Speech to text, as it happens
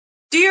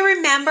Do you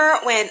remember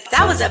when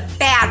that was a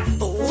bad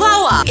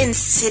blow-up?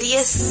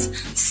 Insidious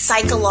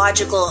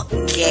psychological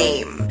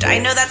game. I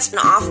know that's an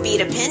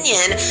offbeat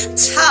opinion.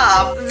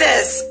 Top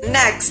this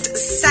next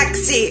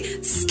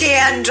sexy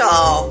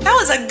scandal. That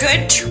was a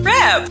good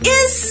trip.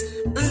 Is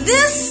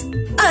this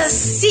a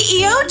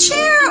CEO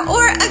chair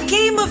or a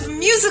game of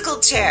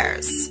musical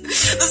chairs?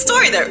 The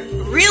story that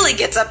really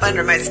gets up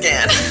under my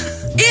skin.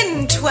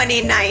 In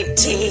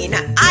 2019,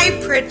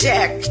 I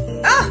predict...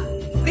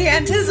 the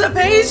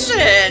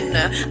anticipation.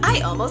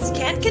 I almost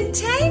can't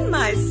contain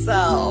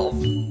myself.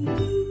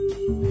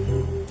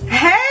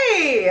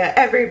 Hey,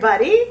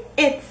 everybody.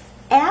 It's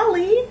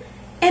Allie,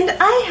 and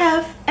I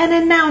have an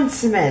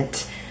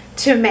announcement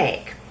to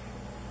make.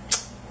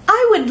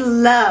 I would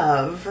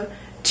love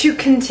to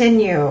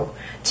continue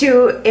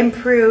to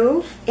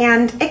improve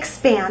and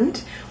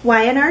expand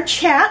Y&R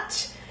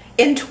Chat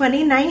in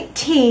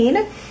 2019.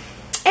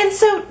 And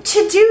so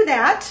to do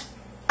that,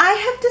 I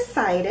have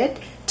decided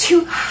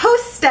to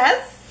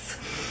hostess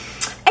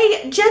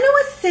a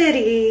Genoa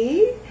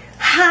City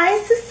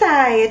high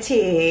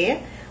society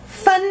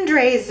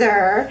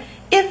fundraiser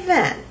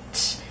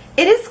event.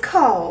 It is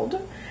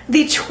called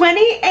the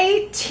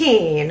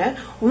 2018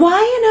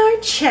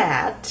 Y&R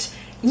Chat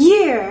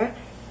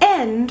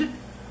Year-End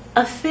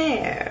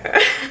Affair.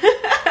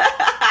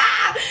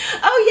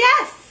 Oh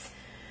yes,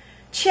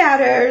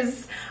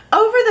 chatters.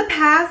 Over the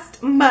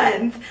past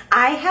month,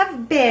 I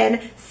have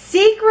been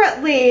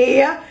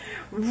secretly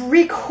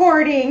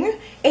recording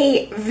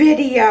a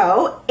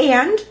video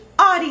and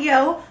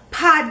audio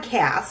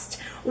podcast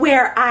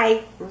where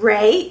I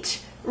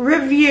rate,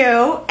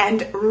 review,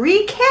 and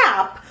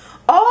recap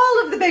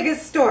all of the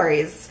biggest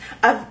stories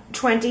of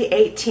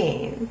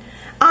 2018.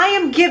 I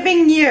am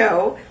giving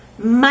you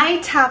my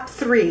top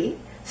 3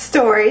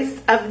 stories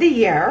of the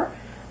year.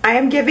 I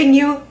am giving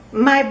you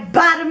my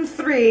bottom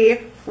 3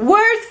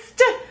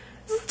 worst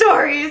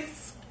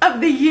stories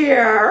of the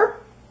year.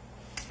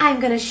 I'm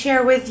going to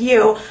share with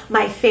you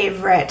my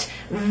favorite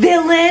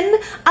villain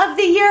of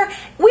the year.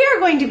 We are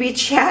going to be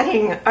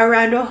chatting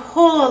around a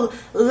whole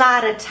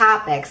lot of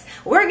topics.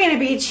 We're going to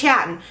be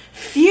chatting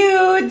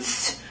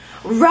feuds,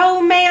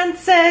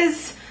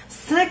 romances,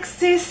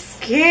 sexy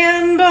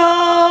scandals.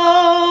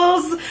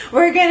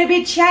 We're going to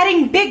be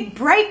chatting big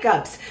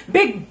breakups,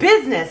 big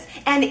business,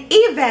 and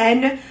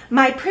even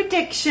my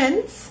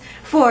predictions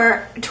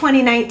for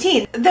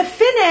 2019. The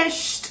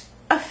finished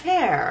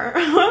affair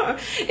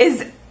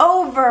is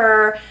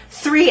over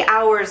 3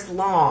 hours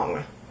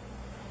long.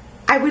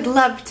 I would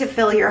love to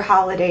fill your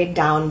holiday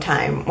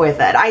downtime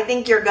with it. I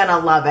think you're gonna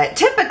love it.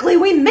 Typically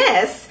we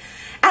miss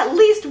at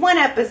least one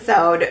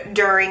episode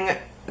during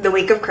the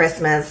week of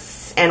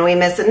Christmas, and we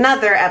miss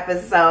another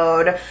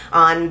episode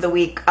on the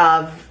week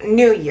of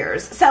New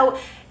Year's. So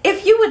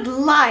if you would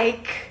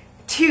like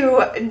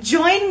to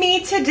join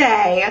me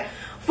today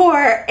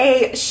for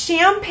a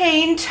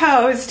champagne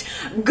toast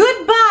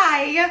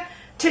goodbye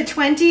to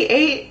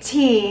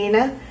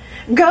 2018,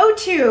 go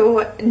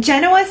to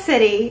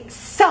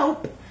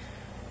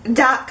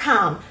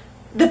GenoaCitySoap.com.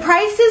 The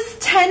price is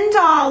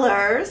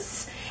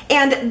 $10,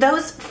 and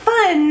those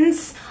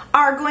funds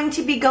are going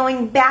to be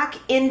going back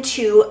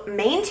into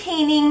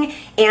maintaining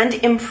and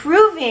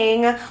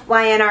improving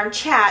Y&R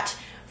Chat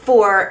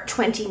for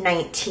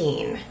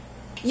 2019.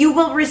 You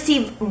will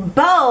receive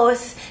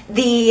both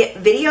the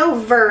video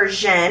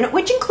version,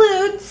 which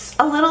includes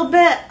a little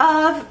bit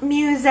of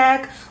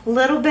music, a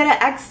little bit of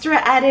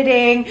extra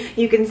editing.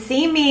 You can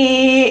see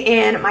me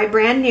in my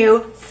brand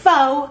new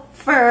faux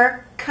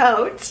fur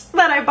coat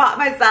that I bought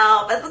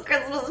myself as a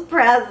Christmas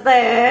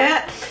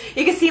present.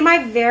 You can see my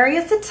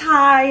various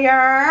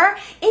attire,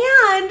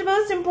 and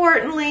most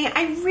importantly,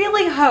 I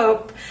really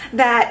hope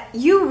that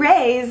you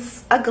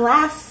raise a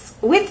glass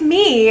with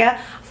me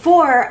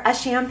for a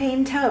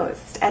champagne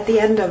toast at the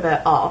end of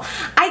it all.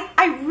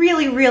 I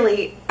really,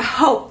 really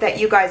hope that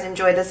you guys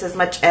enjoy this as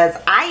much as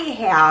I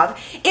have.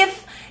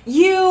 If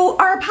you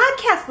are a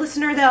podcast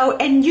listener, though,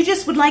 and you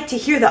just would like to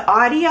hear the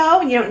audio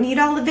and you don't need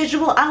all the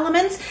visual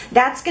elements,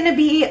 that's going to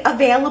be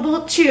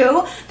available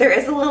too. There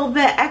is a little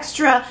bit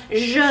extra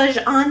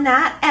zhuzh on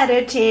that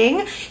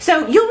editing.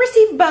 So you'll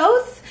receive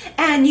both,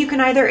 and you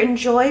can either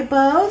enjoy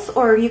both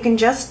or you can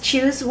just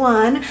choose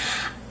one.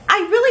 I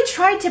really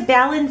tried to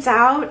balance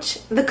out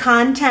the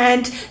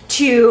content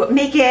to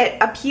make it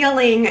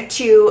appealing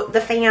to the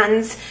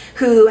fans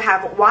who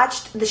have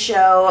watched the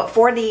show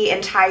for the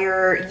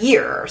entire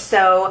year,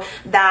 so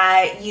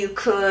that you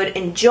could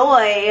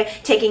enjoy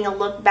taking a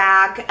look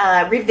back,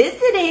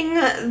 revisiting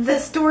the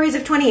stories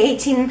of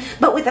 2018,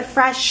 but with a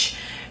fresh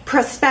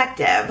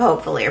perspective,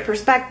 hopefully, or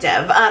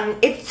perspective.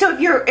 If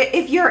you're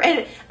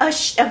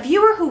a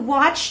viewer who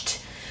watched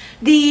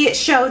the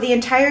show the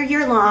entire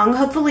year long,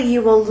 hopefully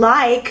you will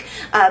like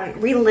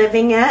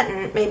reliving it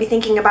and maybe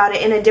thinking about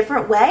it in a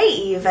different way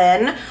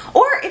even.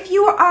 Or if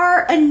you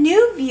are a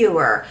new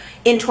viewer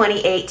in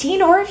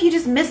 2018, or if you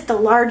just missed a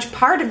large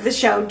part of the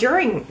show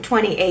during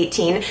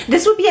 2018,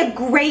 this would be a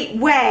great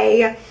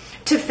way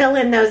to fill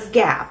in those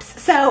gaps.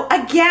 So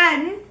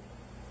again,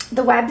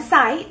 The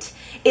website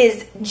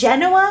is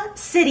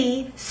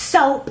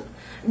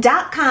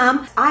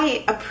GenoaCitySoap.com.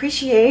 I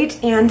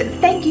appreciate and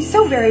thank you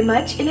so very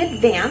much in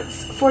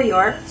advance for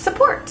your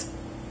support.